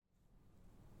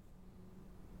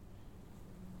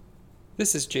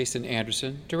This is Jason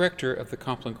Anderson, Director of the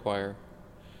Compline Choir.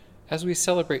 As we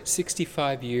celebrate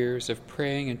 65 years of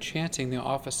praying and chanting the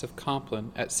office of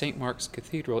Compline at St. Mark's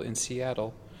Cathedral in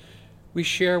Seattle, we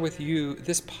share with you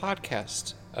this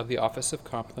podcast of the office of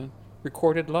Compline,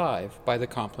 recorded live by the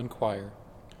Compline Choir.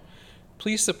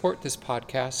 Please support this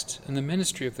podcast and the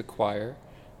ministry of the choir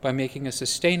by making a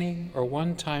sustaining or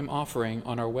one-time offering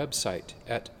on our website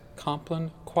at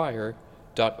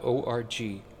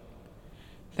complinechoir.org.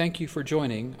 Thank you for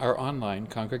joining our online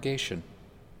congregation.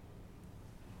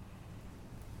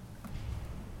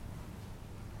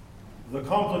 The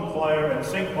Compline Choir at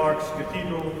St. Mark's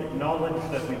Cathedral acknowledge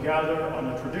that we gather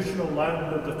on the traditional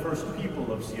land of the first people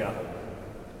of Seattle,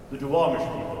 the Duwamish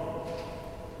people,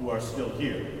 who are still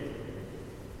here.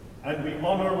 And we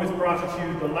honor with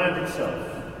gratitude the land itself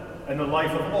and the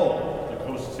life of all the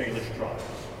Coast Salish tribes.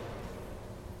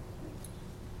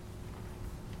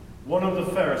 One of the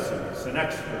Pharisees, an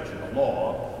expert in the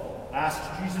law, asked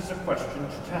Jesus a question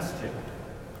to test him.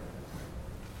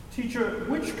 "Teacher,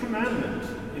 which commandment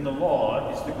in the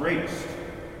law is the greatest?"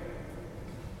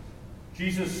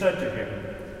 Jesus said to him,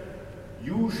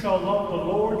 "You shall love the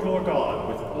Lord your God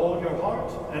with all your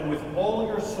heart and with all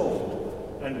your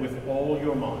soul and with all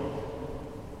your mind.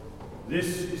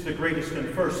 This is the greatest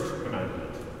and first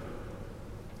commandment.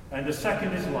 And the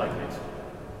second is like it.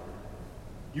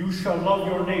 You shall love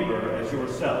your neighbor as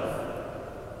yourself.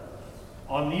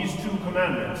 On these two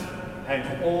commandments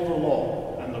hang all the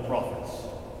law and the prophets."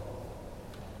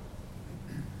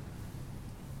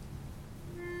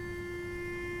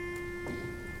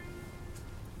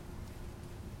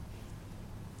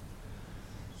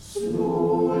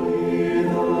 Slowly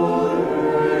the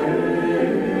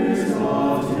rays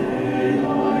of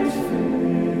daylight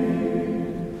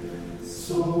fade,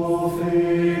 so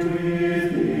fade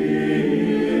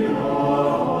within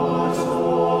our hearts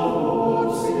all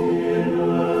hopes in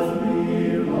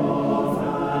earthly love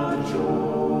and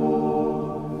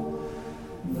joy,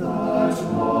 that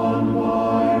one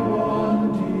by one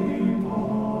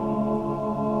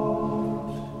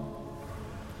depart.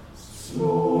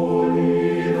 Slowly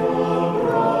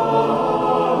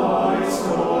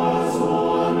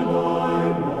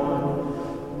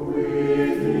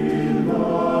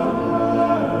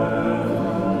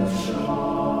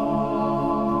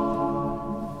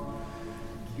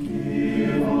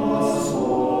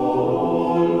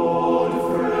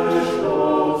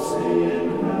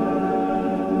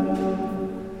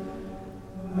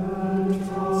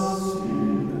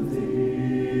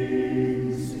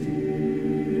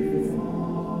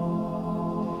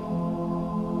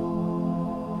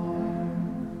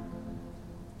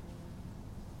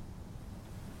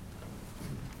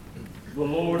The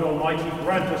Lord Almighty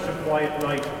grant us a quiet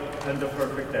night and a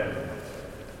perfect end.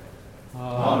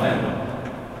 Amen.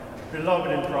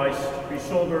 Beloved in Christ, be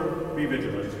sober, be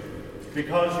vigilant,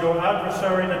 because your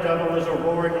adversary the devil as a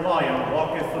roaring lion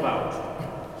walketh about,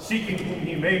 seeking whom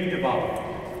he may devour.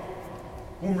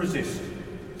 Whom resist,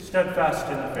 steadfast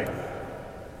in the faith.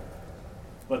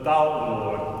 But thou, O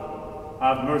Lord,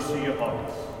 have mercy upon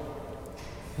us.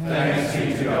 Thanks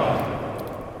be to God.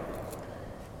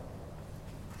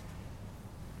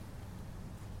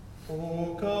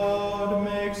 O God,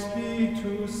 make speed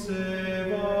to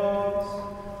save us.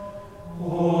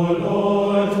 O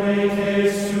Lord, make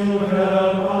haste to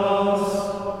help us.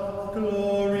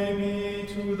 Glory be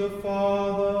to the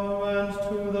Father, and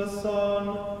to the Son,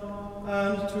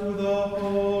 and to the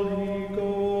Holy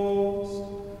Ghost.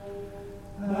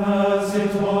 As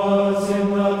it was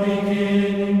in the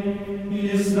beginning,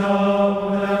 is now,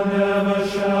 and ever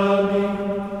shall be,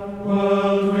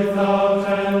 world without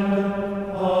end.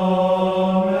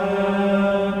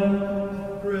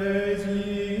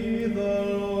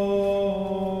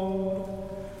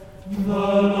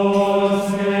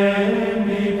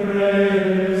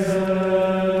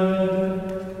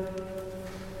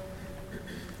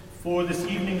 For this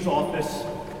evening's office,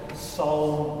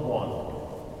 Psalm 1.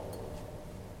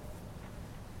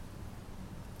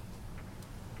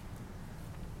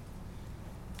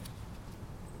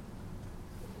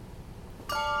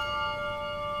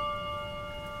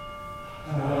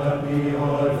 Happy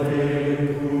are they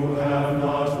who have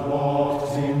not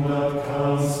walked in the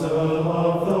counsel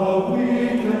of the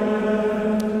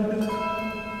wicked,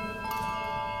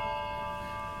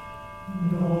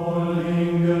 nor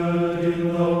lingered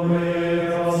in the way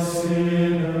of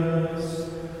sinners,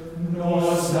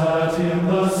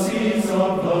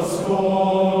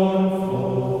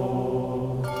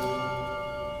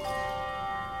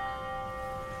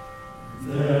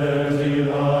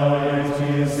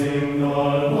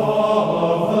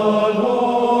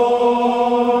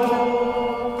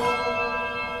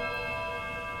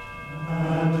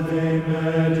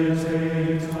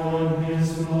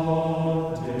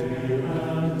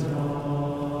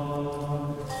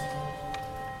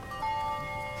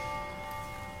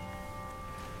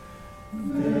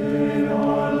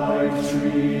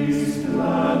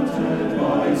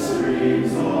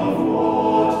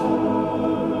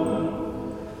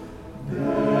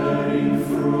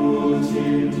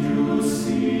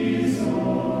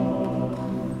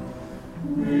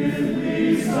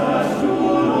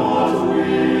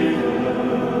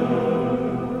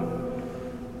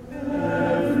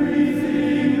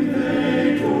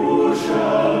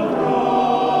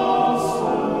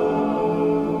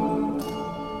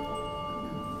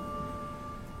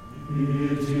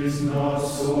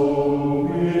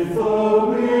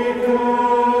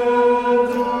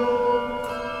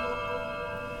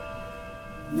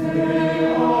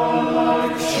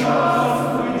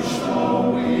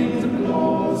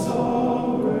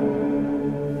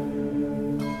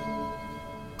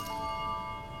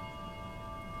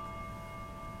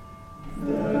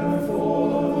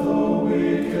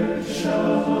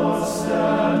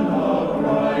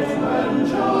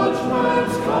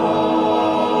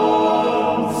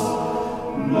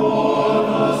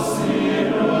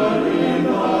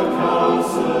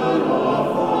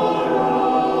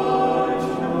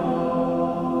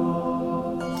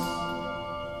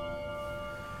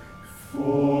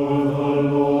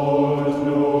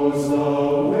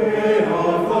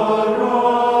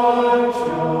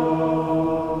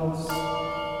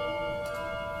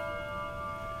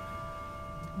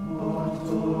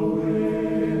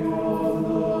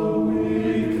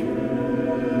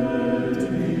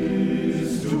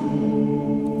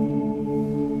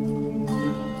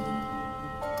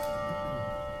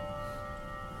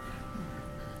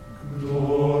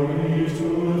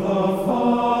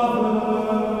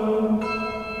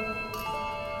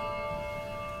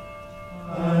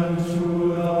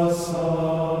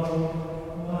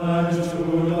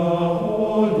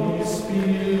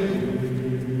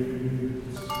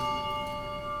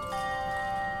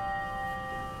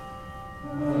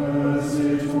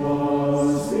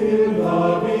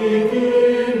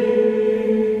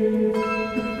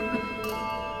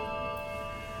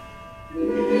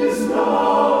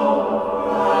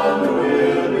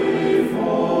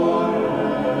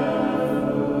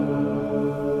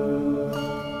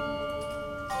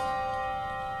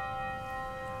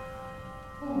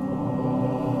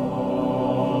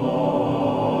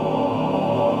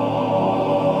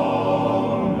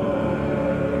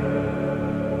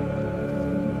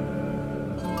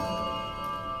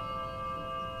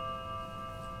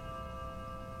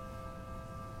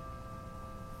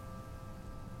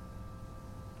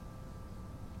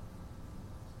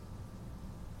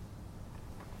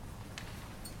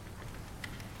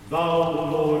 Thou, O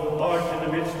Lord, art in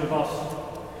the midst of us,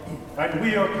 and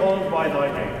we are called by thy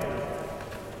name.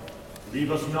 Leave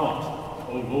us not,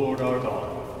 O Lord our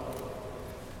God.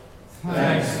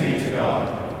 Thanks be to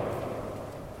God.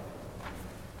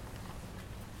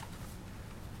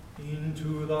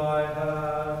 Into thy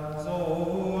hands, O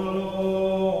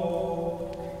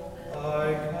Lord,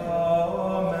 I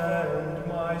commend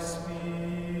my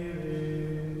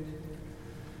spirit.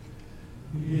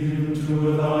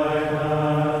 Into thy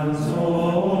hands, O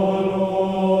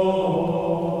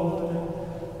Lord,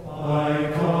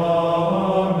 I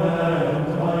commend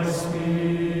my spirit.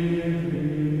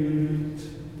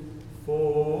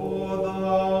 For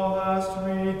thou hast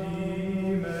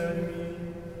redeemed me,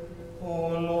 O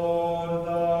Lord,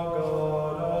 thou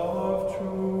God of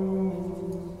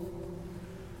truth.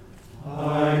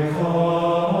 I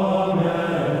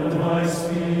commend my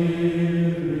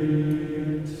spirit.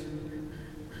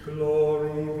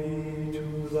 Glory be to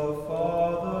the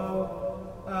Father,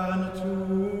 and to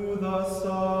the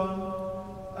Son,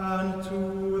 and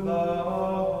to the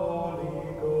Holy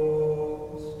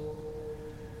Ghost.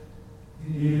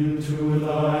 Into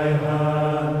thy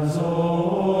hands, O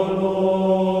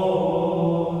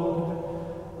Lord,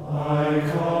 I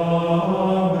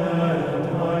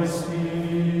commend my spirit.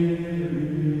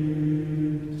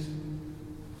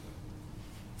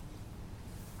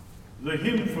 The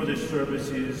hymn for this service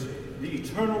is The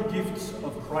Eternal Gifts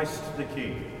of Christ the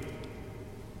King.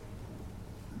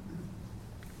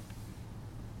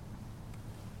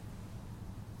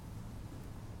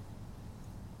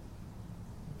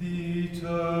 The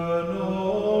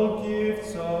eternal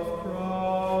gifts of Christ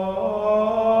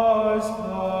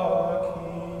the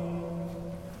King.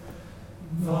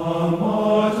 The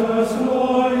martyrs'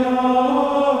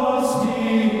 glorious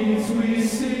deeds we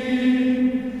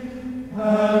sing,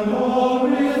 and all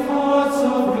with hearts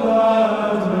of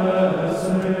gladness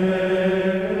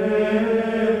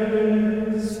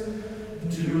raise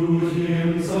to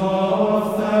hymns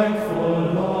of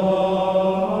thankful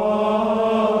love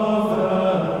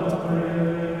and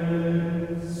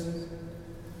praise.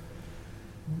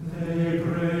 They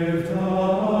braved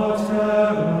the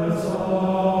terrors of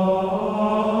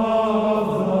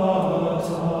the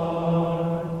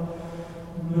time.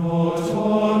 No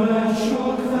torment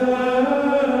shook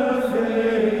their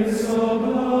faith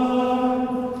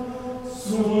sublime.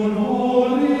 Soon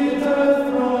holy death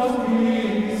brought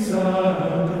peace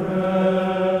and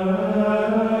rest,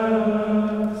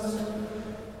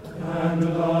 and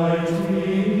light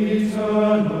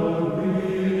eternal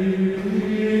with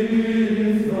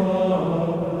the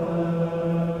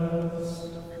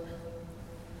blessed.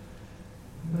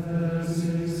 Theirs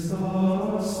is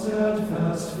the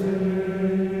steadfast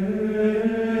faith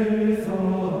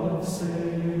of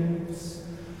saints,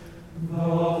 the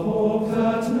hope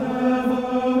that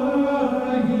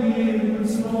never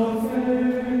yields nor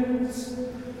fades,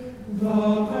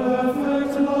 the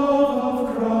perfect love of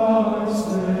Christ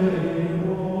they know.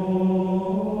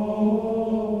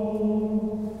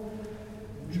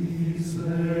 These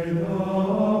lay the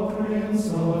Prince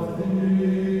of this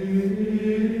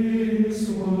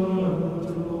world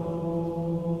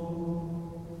low.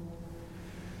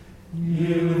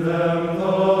 In them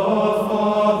the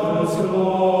Father's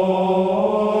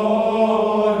glory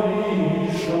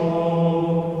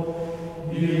shone,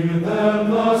 in them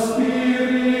the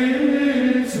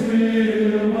Spirit's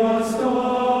will was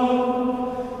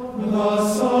done, the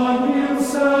Son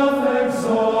himself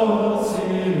exalts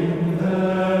in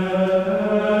them.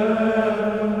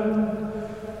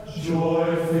 Joy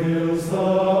fills the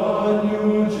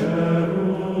new Jerusalem.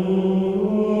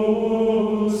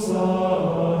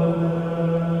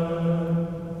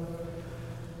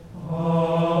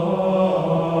 Amen.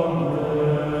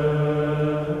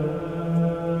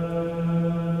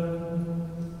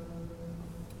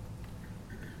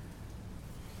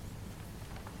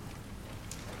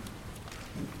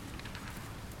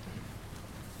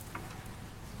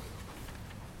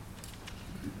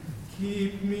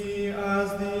 Keep me as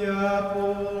the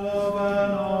apple of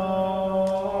an eye.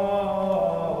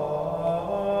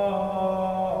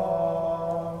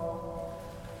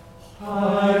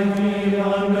 Hide me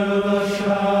under the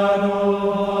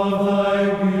shadow of thy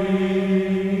wings.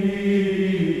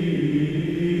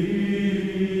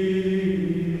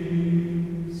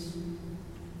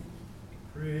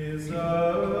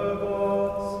 Preserve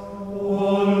us, O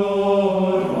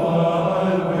Lord,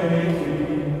 while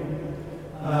waking,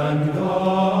 and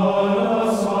guard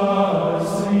us while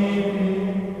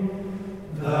sleeping,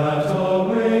 that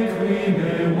awake we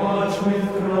may watch with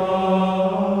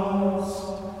Christ,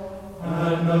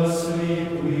 and asleep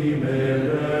we may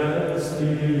rest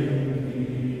in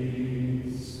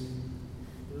peace.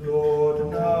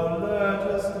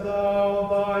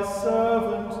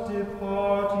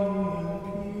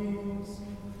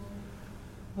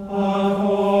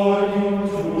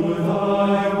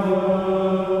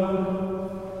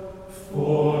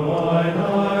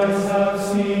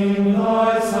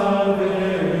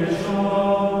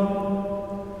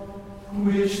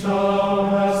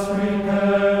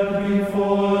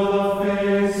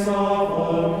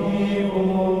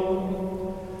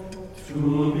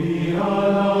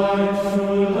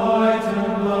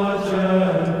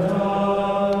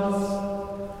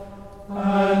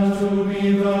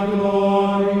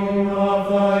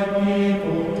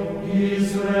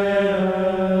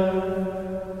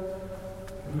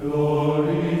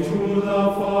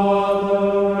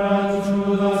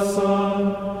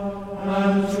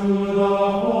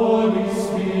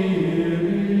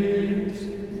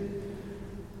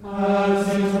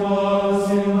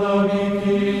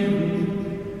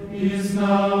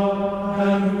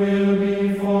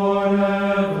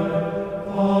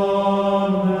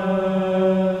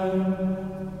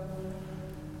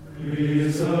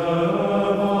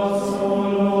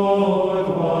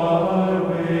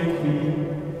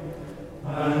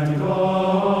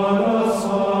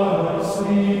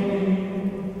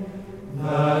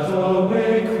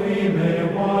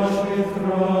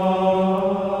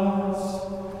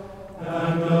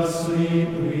 sleep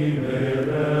we may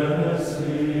rest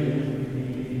in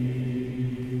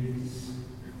peace.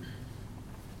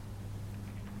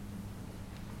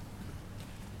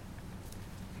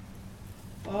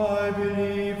 I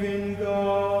believe in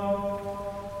God,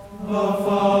 the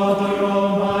Father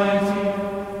Almighty,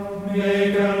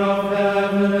 maker of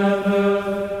heaven and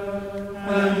earth,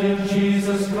 and in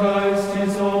Jesus Christ,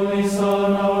 his only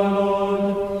Son, our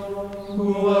Lord,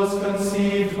 who was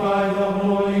conceived by the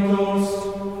Holy Ghost,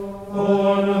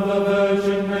 born of the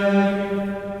Virgin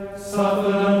Mary,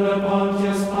 suffered under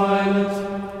Pontius Pilate,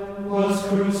 was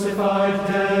crucified,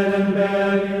 dead, and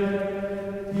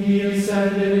buried. He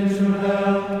descended into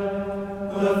hell.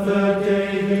 The third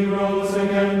day he rose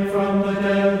again from the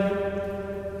dead.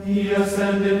 He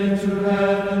ascended into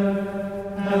heaven,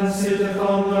 and sitteth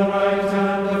on the right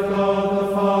hand of God the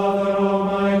Father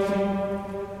Almighty.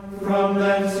 From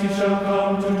thence he shall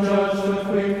come to judge the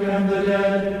quick and the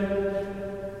dead.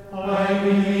 I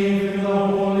believe in the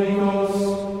Holy Ghost,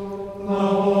 the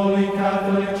Holy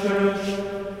Catholic Church,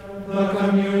 the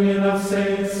communion of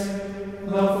saints,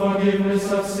 the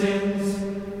forgiveness of sins,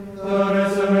 the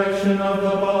resurrection of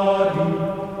the body,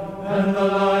 and the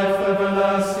life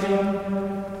everlasting.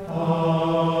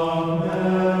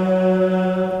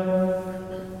 Amen.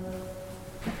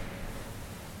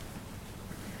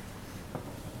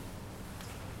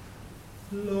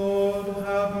 Lord,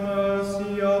 have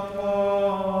mercy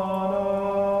upon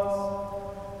us.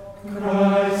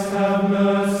 Christ, have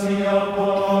mercy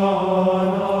upon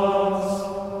us.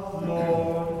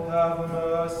 Lord, have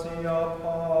mercy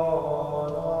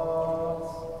upon us.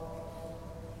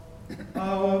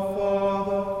 Our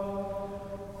Father,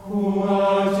 Who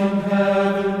art in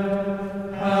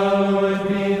heaven, hallowed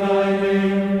be thy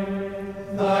name.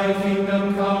 Thy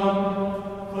kingdom come,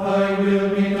 thy will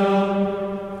be done,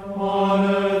 on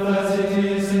earth as it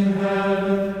is in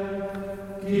heaven.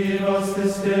 Give us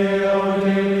this day our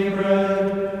daily bread,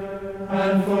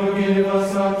 and forgive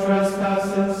us our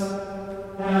trespasses,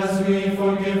 as we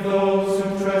forgive those who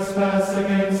trespass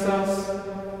against us.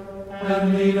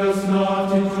 And lead us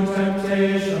not into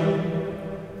temptation,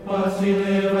 but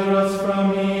deliver us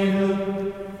from evil.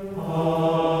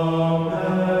 Amen.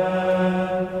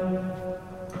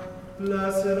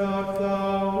 blessed art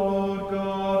thou, Lord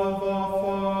God of our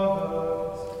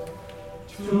fathers,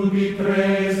 To be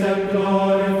praised and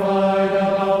glorified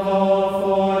above all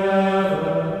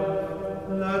forever.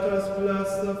 let us bless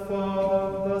the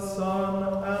Father, the Son,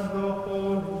 and the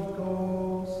Holy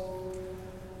Ghost.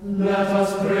 Let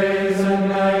us praise and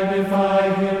magnify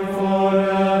him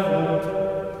forever.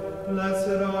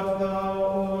 Blessed art thou,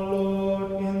 O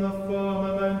Lord, in the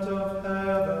firmament of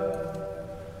heaven.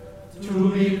 To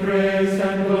be praised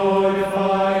and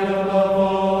glorified above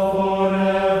all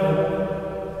forever.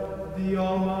 The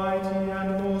Almighty and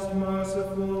most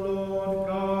merciful Lord,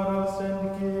 guard us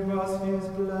and give us his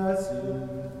blessing.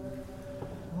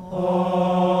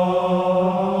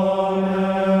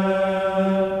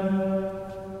 Amen.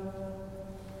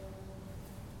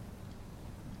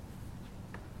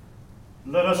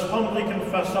 Let us humbly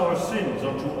confess our sins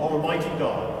unto Almighty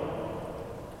God.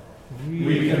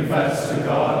 We confess to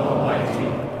God Almighty,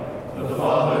 the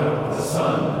Father, the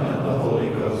Son, and the Holy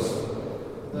Ghost,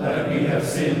 that we have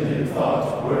sinned in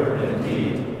thought, word, and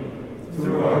deed,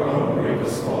 through our own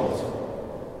grievous fault.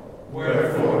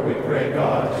 Wherefore we pray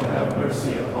God to have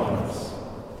mercy upon us.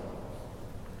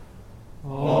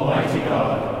 Almighty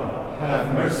God,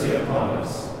 have mercy upon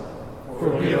us.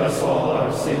 Forgive us all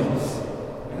our sins,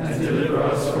 and deliver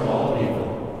us from all evil.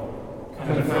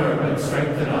 Confirm and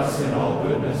strengthen us in all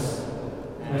goodness,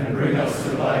 and bring us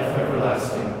to life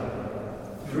everlasting.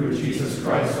 Through Jesus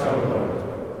Christ our Lord.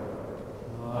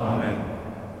 Amen.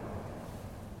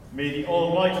 May the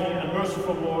Almighty and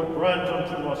merciful Lord grant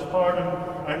unto us pardon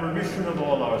and remission of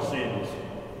all our sins,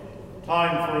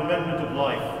 time for amendment of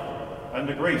life, and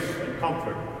the grace and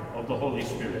comfort of the Holy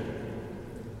Spirit.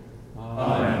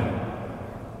 Amen.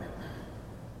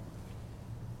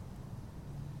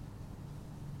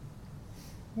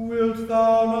 Wilt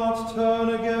thou not turn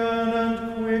again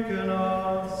and quicken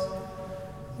us,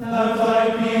 That thy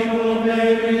people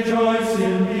may rejoice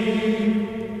in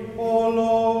thee. O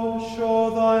Lord, show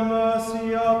thy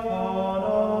mercy upon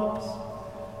us.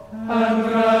 And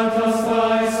grant us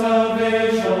thy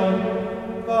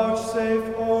salvation.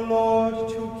 Vouchsafe, O Lord,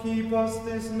 to keep us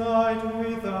this night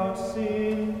without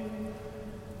sin.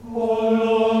 O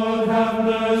Lord, have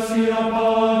mercy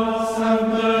upon us, have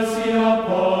mercy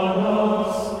upon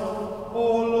us.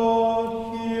 O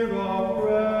Lord, hear our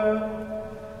prayer.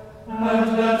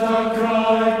 And let our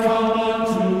cry come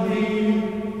unto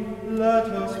thee. Let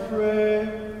us pray.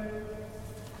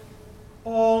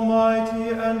 Almighty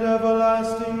and everlasting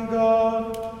everlasting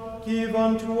God, give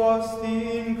unto us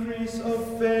the increase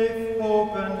of faith,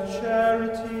 hope, and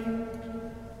charity,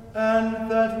 and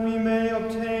that we may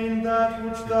obtain that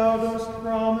which thou dost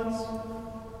promise,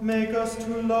 make us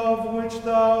to love which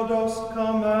thou dost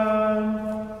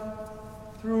command.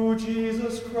 Through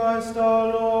Jesus Christ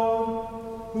our Lord,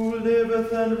 who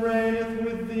liveth and reigneth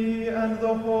with thee and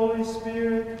the Holy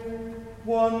Spirit,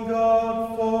 one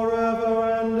God,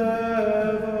 forever and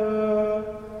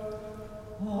ever.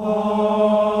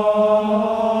 Amen.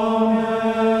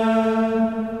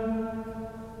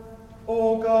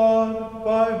 O God,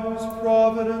 by whose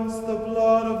providence the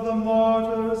blood of the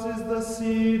martyrs is the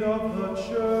seed of the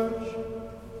Church,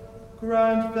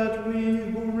 grant that we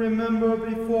who remember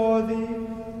before thee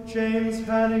James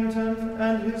Hannington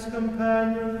and his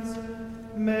companions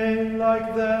may,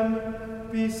 like them,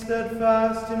 be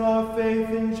steadfast in our faith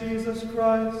in Jesus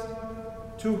Christ,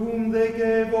 to whom they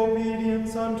gave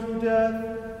obedience unto death,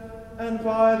 and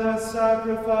by their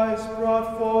sacrifice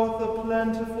brought forth a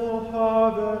plentiful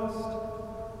harvest.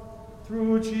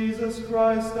 Through Jesus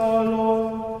Christ our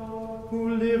Lord,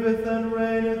 who liveth and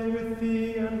reigneth with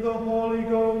thee and the Holy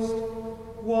Ghost,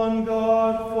 one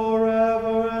God,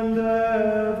 forever and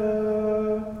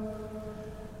ever.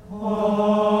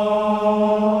 Amen.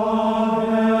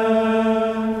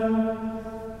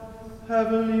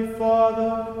 Heavenly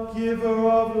Father, giver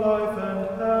of life and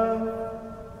health,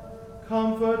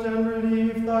 comfort and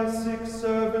relieve thy sick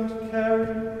servant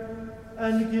Carrie,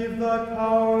 and give thy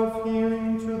power of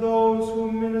healing to those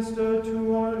who minister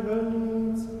to her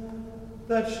needs,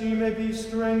 that she may be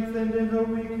strengthened in her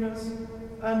weakness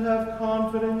and have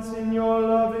confidence in your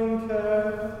loving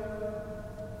care.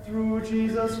 Through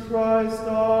Jesus Christ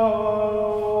our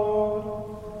Lord.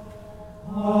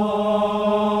 Amen.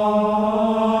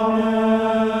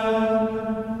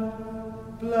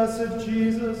 Blessed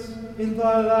Jesus, in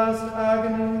thy last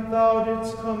agony thou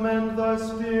didst commend thy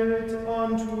spirit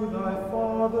unto thy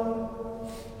Father.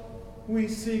 We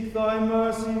seek thy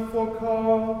mercy for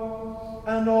Carl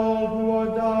and all who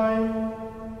are dying.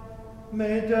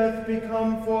 May death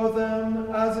become for them,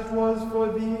 as it was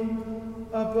for thee,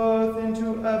 a birth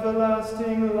into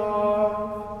everlasting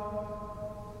life.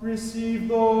 Receive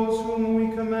those whom we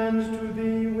commend to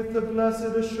thee with the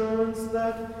blessed assurance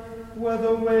that,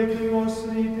 whether waking or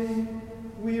sleeping,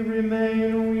 we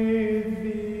remain with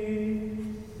thee.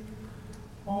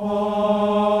 Amen.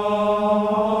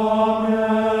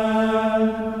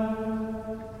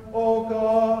 O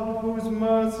God, whose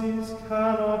mercies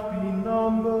cannot be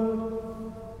numbered,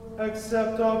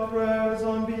 accept our prayers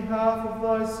on behalf of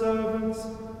thy servants,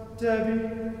 Debbie,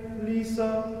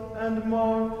 Lisa, and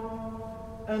Mark,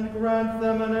 and grant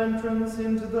them an entrance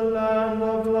into the land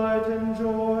of light and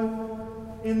joy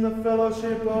in the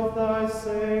fellowship of thy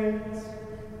saints.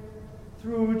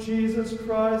 Through Jesus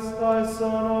Christ, thy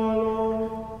Son, our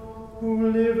Lord, who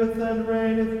liveth and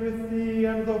reigneth with thee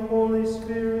and the Holy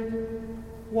Spirit,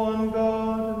 one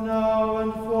God, now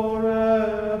and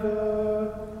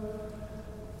forever.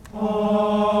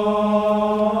 Amen.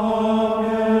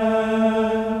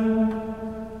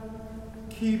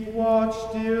 Keep watch,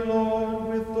 dear Lord,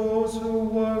 with those who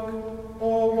work,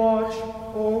 or watch,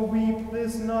 or weep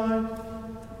this night,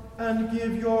 and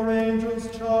give your angels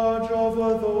charge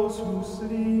over those who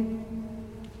sleep.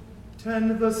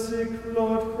 Tend the sick,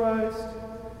 Lord Christ.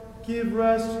 Give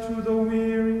rest to the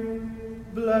weary.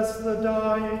 Bless the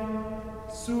dying.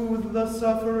 Soothe the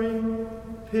suffering.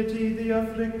 Pity the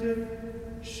afflicted.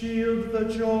 Shield the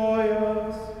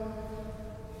joyous,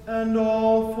 and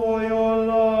all for your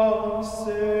love's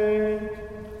sake.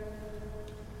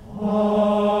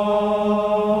 Amen.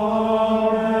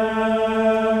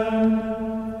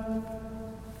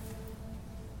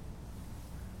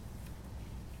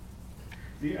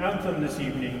 The anthem this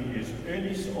evening is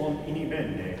Õnnis,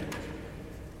 inimene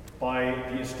by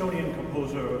the Estonian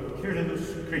composer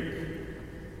Cyrillus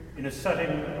in a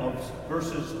setting of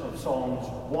verses of Psalms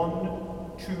 1,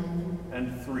 2,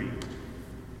 and 3.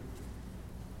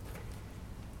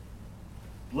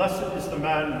 Blessed is the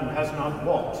man who has not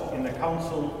walked in the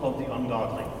counsel of the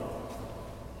ungodly.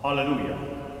 Hallelujah.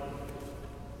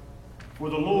 For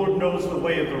the Lord knows the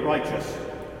way of the righteous,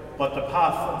 but the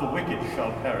path of the wicked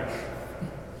shall perish.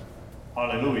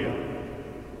 Hallelujah.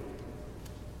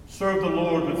 Serve the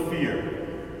Lord with fear.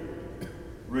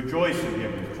 Rejoice in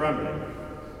him with trembling.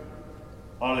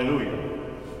 Hallelujah.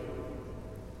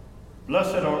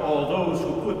 Blessed are all those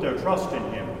who put their trust in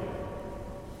him.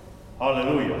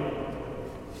 Hallelujah.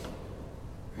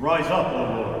 Rise up, O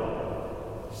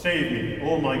Lord. Save me,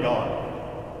 O my God.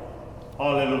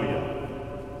 Hallelujah.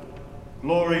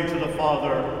 Glory to the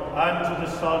Father, and to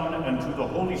the Son, and to the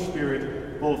Holy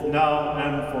Spirit, both now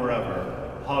and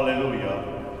forever. Hallelujah.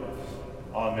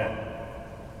 Amen.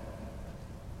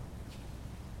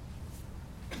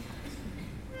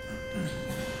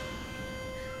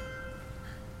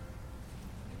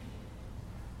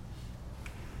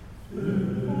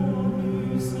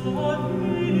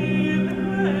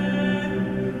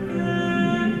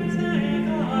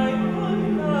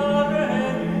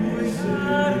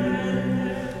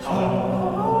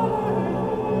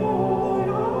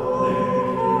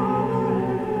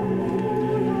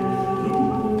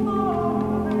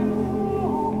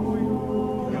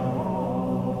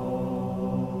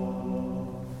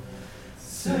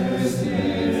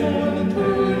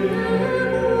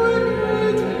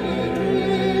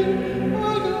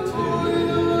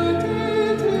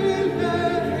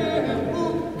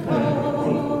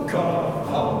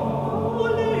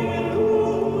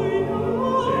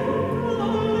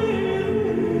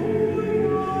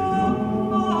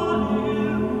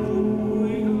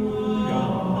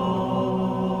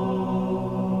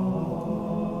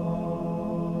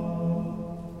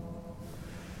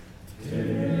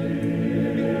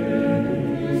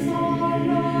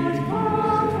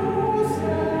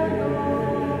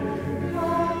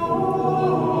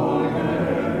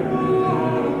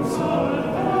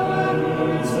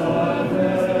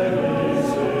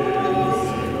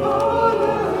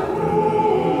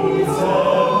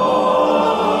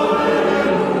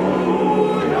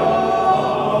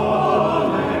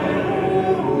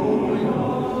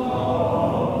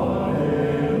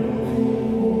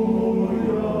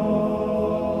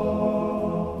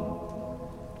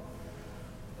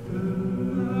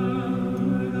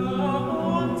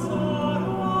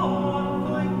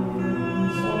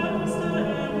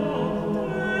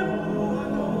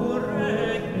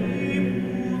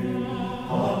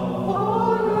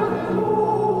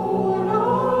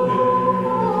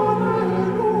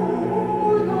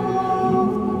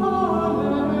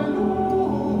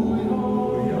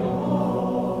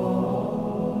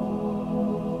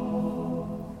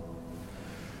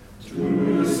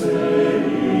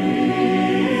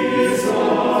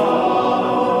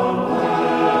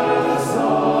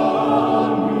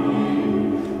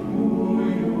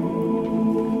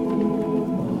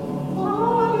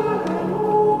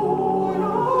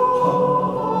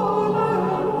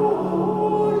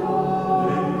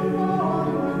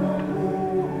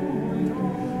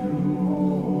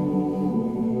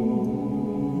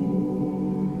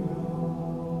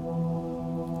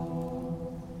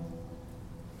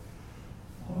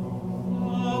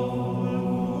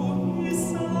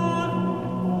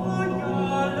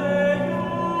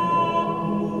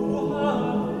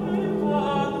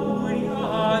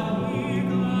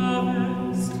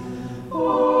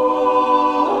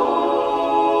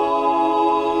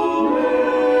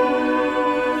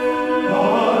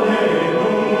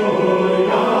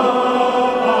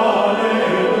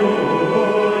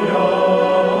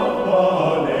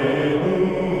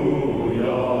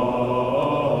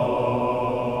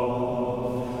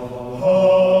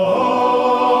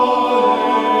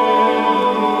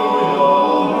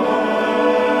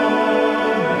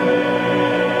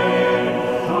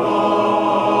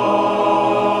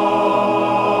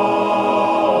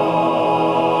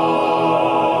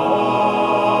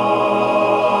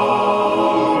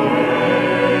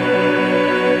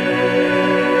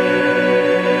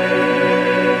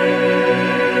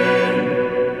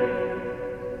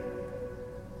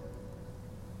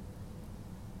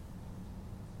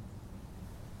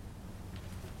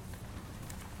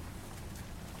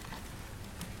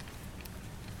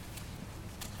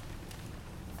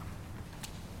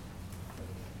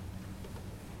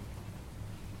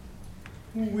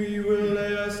 We will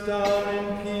lay us down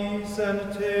in peace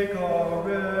and take our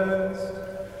rest.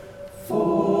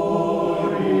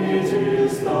 For it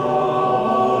is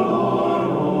thou, Lord,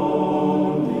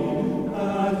 only,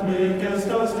 that makest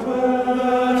us dwell,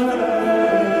 that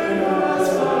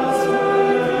makest us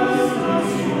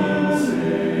rest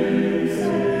in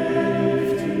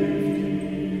safety.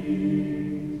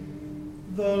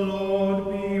 The Lord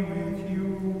be with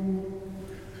you,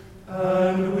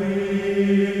 and with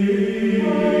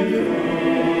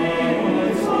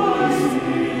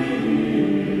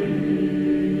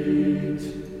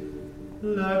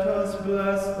let us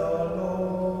bless the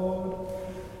Lord.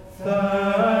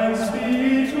 Thanks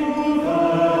be to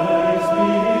God.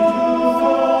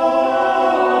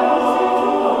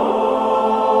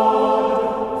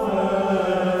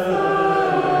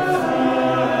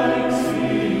 Thanks be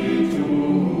to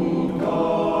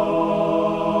God.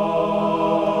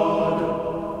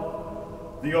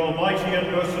 The Almighty and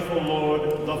merciful Lord,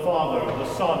 the Father, the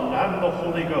Son, and the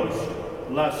Holy Ghost,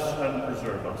 bless and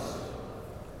preserve us.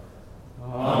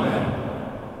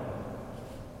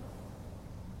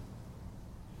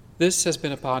 This has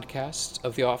been a podcast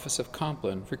of the Office of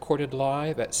Compline, recorded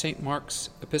live at St. Mark's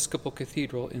Episcopal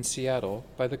Cathedral in Seattle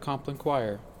by the Compline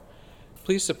Choir.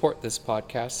 Please support this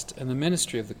podcast and the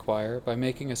ministry of the choir by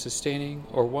making a sustaining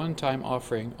or one-time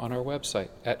offering on our website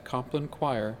at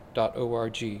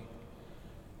complinechoir.org.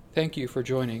 Thank you for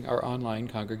joining our online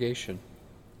congregation.